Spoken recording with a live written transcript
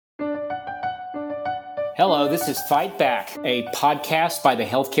Hello, this is Fight Back, a podcast by the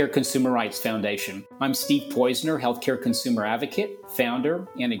Healthcare Consumer Rights Foundation. I'm Steve Poizner, Healthcare Consumer Advocate, founder,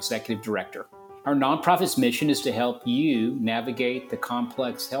 and executive director. Our nonprofit's mission is to help you navigate the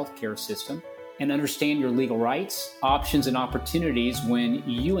complex healthcare system and understand your legal rights, options, and opportunities when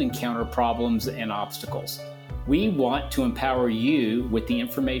you encounter problems and obstacles. We want to empower you with the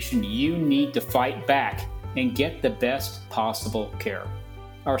information you need to fight back and get the best possible care.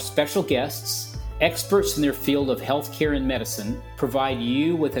 Our special guests, experts in their field of healthcare and medicine, provide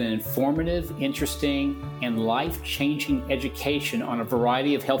you with an informative, interesting, and life-changing education on a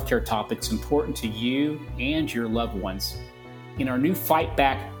variety of healthcare topics important to you and your loved ones. In our new Fight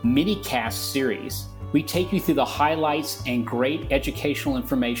Back mini-cast series, we take you through the highlights and great educational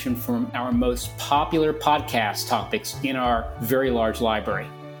information from our most popular podcast topics in our very large library.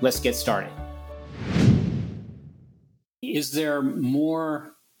 Let's get started. Is there more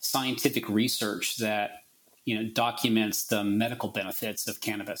scientific research that documents the medical benefits of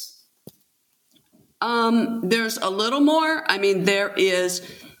cannabis? There's a little more. There is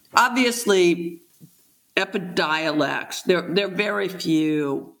obviously Epidiolex. There are very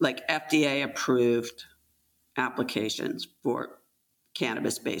few FDA approved applications for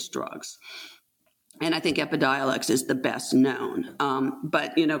cannabis-based drugs. And I think Epidiolex is the best known.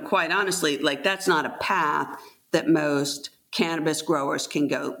 But quite honestly, that's not a path that most cannabis growers can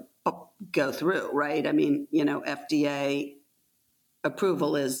go through, right? FDA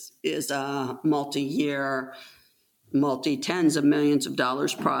approval is a multi-year, multi-tens of millions of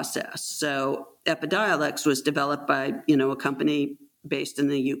dollars process. So Epidiolex was developed by, a company based in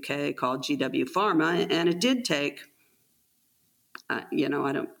the UK called GW Pharma, and it did take, I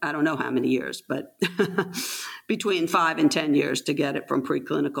don't know how many years, but between 5 and 10 years to get it from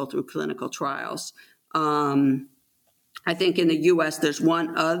preclinical through clinical trials. I think in the U.S. there's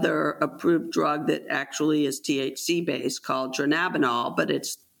one other approved drug that actually is THC based called dronabinol, but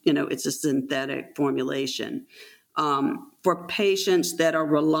it's a synthetic formulation. For patients that are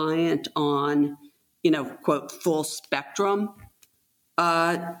reliant on, quote, full spectrum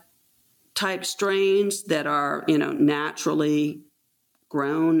type strains that are, naturally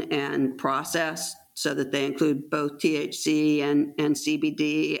grown and processed so that they include both THC and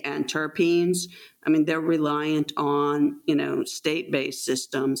CBD and terpenes. They're reliant on, state-based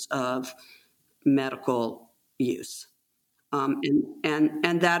systems of medical use. And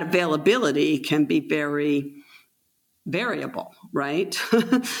that availability can be very variable, right?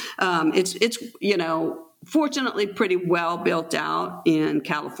 It's fortunately pretty well built out in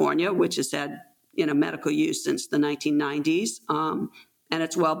California, which has had, medical use since the 1990s. And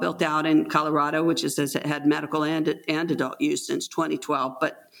it's well built out in Colorado, which has had medical and adult use since 2012.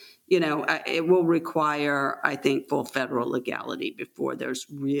 But it will require, I think, full federal legality before there's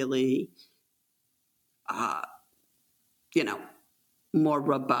really, more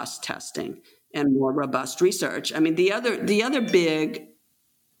robust testing and more robust research. The other big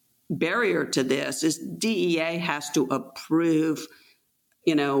barrier to this is DEA has to approve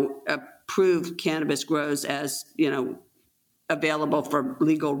cannabis grows as, available for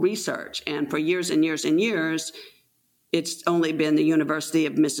legal research. And for years and years and years, it's only been the University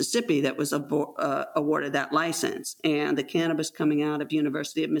of Mississippi that was awarded that license. And the cannabis coming out of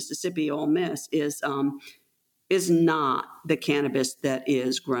University of Mississippi, Ole Miss, is not the cannabis that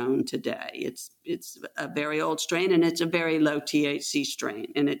is grown today. It's a very old strain, and it's a very low THC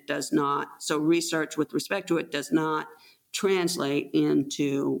strain. And it does not, so research with respect to it does not translate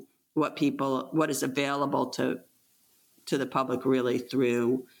into what is available to the public really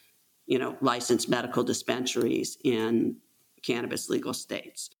through licensed medical dispensaries in cannabis legal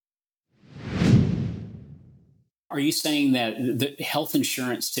states. Are you saying that the health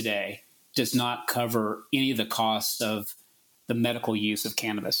insurance today does not cover any of the costs of the medical use of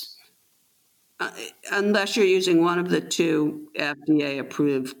cannabis? Unless you're using one of the two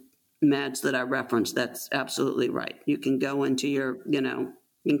FDA-approved meds that I referenced, that's absolutely right. You can go into your,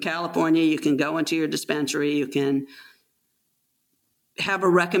 in California, you can go into your dispensary, you can have a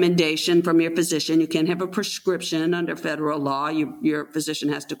recommendation from your physician. You can have a prescription under federal law. Your physician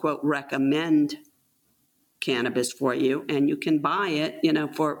has to, quote, recommend cannabis for you, and you can buy it,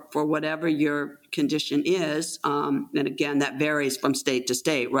 for whatever your condition is. And again, that varies from state to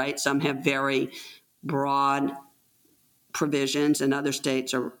state, right? Some have very broad provisions and other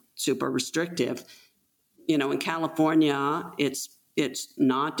states are super restrictive. In California, it's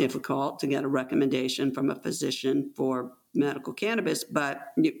not difficult to get a recommendation from a physician for medical cannabis,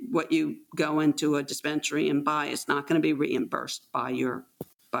 but what you go into a dispensary and buy is not going to be reimbursed by your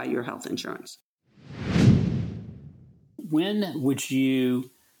health insurance. When would you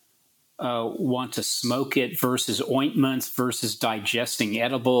want to smoke it versus ointments versus digesting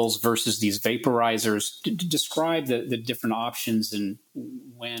edibles versus these vaporizers. Describe the different options and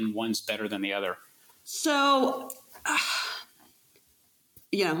when one's better than the other. So,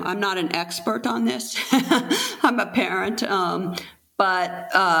 I'm not an expert on this. I'm a parent.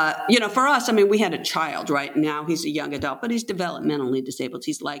 But for us, I mean, we had a child, right? Now he's a young adult, but he's developmentally disabled.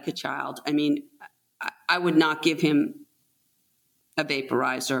 He's like a child. I mean, I would not give him a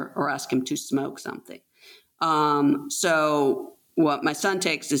vaporizer or ask him to smoke something. So what my son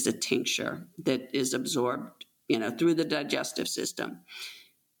takes is a tincture that is absorbed, through the digestive system.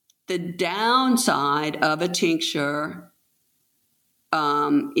 The downside of a tincture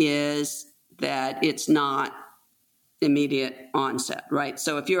is that it's not immediate onset, right?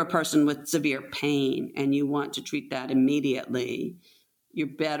 So if you're a person with severe pain and you want to treat that immediately, you're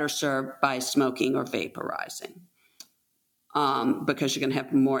better served by smoking or vaporizing because you're going to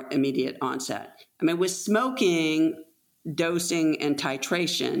have more immediate onset. I mean, with smoking, dosing and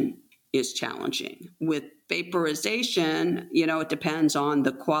titration is challenging. With vaporization, it depends on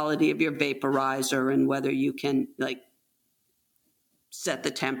the quality of your vaporizer and whether you can set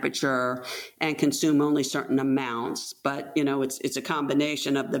the temperature and consume only certain amounts. But, it's a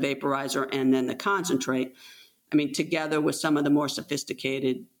combination of the vaporizer and then the concentrate. I mean, together with some of the more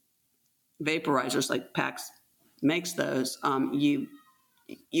sophisticated vaporizers like PAX makes those, you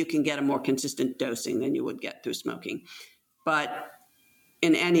can get a more consistent dosing than you would get through smoking. But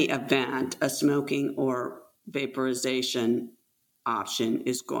in any event, a smoking or vaporization option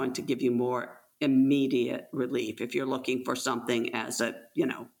is going to give you more immediate relief if you're looking for something as a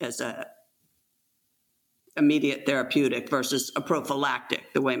immediate therapeutic versus a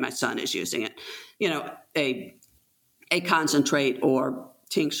prophylactic, the way my son is using it. A concentrate or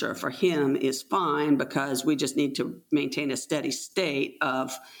tincture for him is fine because we just need to maintain a steady state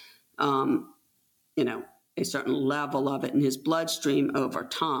of a certain level of it in his bloodstream over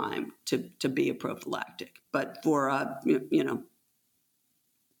time to be a prophylactic. But for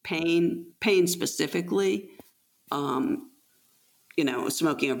pain specifically,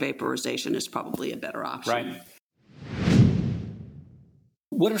 smoking or vaporization is probably a better option. Right.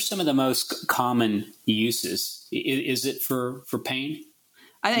 What are some of the most common uses? Is it for pain?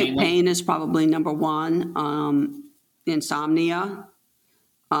 I think pain is probably number one. Insomnia.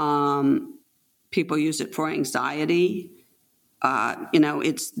 People use it for anxiety.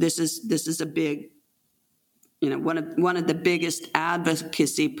 This is a big, one of the biggest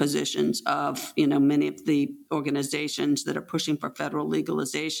advocacy positions of, many of the organizations that are pushing for federal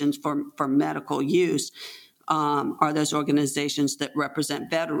legalizations for medical use are those organizations that represent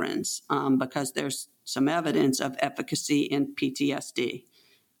veterans because there's some evidence of efficacy in PTSD.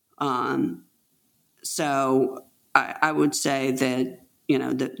 So I would say that,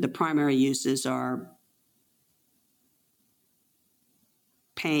 the primary uses are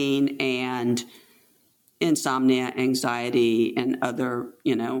pain and insomnia, anxiety, and other,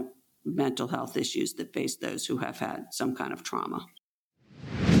 mental health issues that face those who have had some kind of trauma.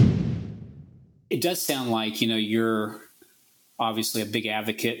 It does sound like, you're obviously a big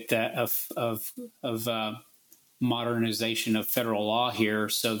advocate of modernization of federal law here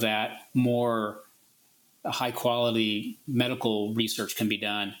so that more high quality medical research can be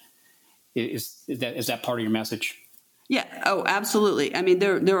done. Is that part of your message? Yeah. Oh, absolutely. I mean,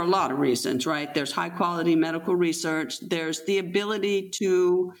 there are a lot of reasons, right? There's high quality medical research. There's the ability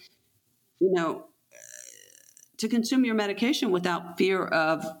to, to consume your medication without fear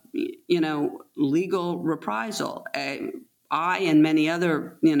of, legal reprisal. I and many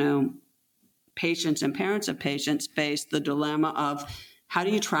other, patients and parents of patients face the dilemma of how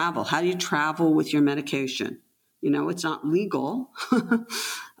do you travel? How do you travel with your medication? It's not legal.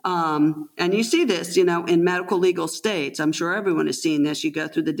 And you see this, in medical legal states. I'm sure everyone has seen this. You go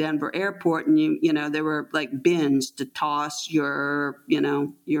through the Denver airport and there were like bins to toss your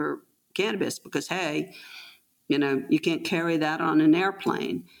cannabis because, hey, you can't carry that on an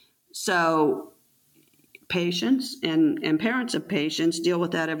airplane. So patients and parents of patients deal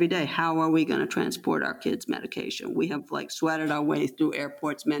with that every day. How are we going to transport our kids' medication? We have sweated our way through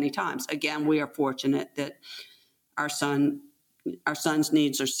airports many times. Again, we are fortunate that our son's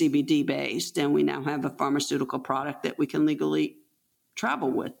needs are CBD based, and we now have a pharmaceutical product that we can legally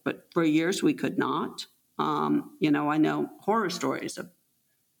travel with. But for years we could not. I know horror stories of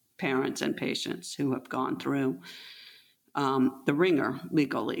parents and patients who have gone through the ringer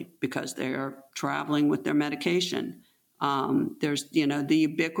legally because they are traveling with their medication. There's, the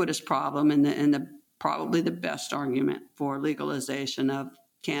ubiquitous problem and the probably the best argument for legalization of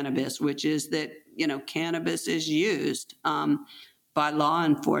cannabis, which is that, cannabis is used by law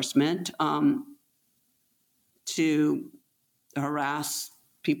enforcement to harass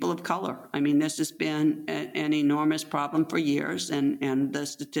people of color. I mean, this has been an enormous problem for years, and the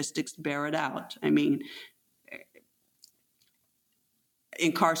statistics bear it out. I mean,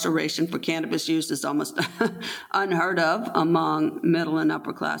 incarceration for cannabis use is almost unheard of among middle and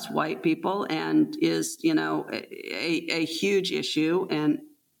upper class white people, and is, a huge issue, and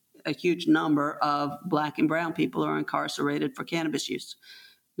a huge number of Black and brown people are incarcerated for cannabis use.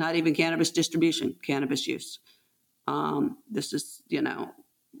 Not even cannabis distribution, cannabis use. This is,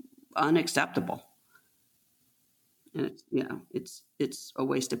 unacceptable. And it's a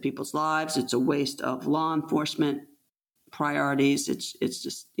waste of people's lives. It's a waste of law enforcement priorities. It's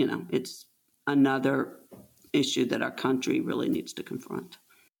just, it's another issue that our country really needs to confront.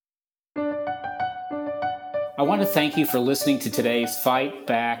 I want to thank you for listening to today's Fight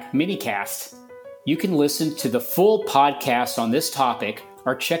Back minicast. You can listen to the full podcast on this topic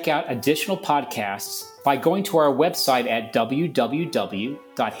or check out additional podcasts by going to our website at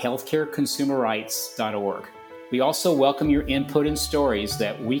www.healthcareconsumerrights.org. We also welcome your input and stories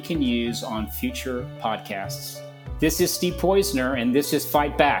that we can use on future podcasts. This is Steve Poizner, and this is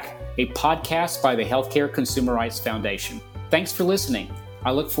Fight Back, a podcast by the Healthcare Consumer Rights Foundation. Thanks for listening.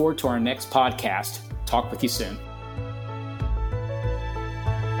 I look forward to our next podcast. Talk with you soon.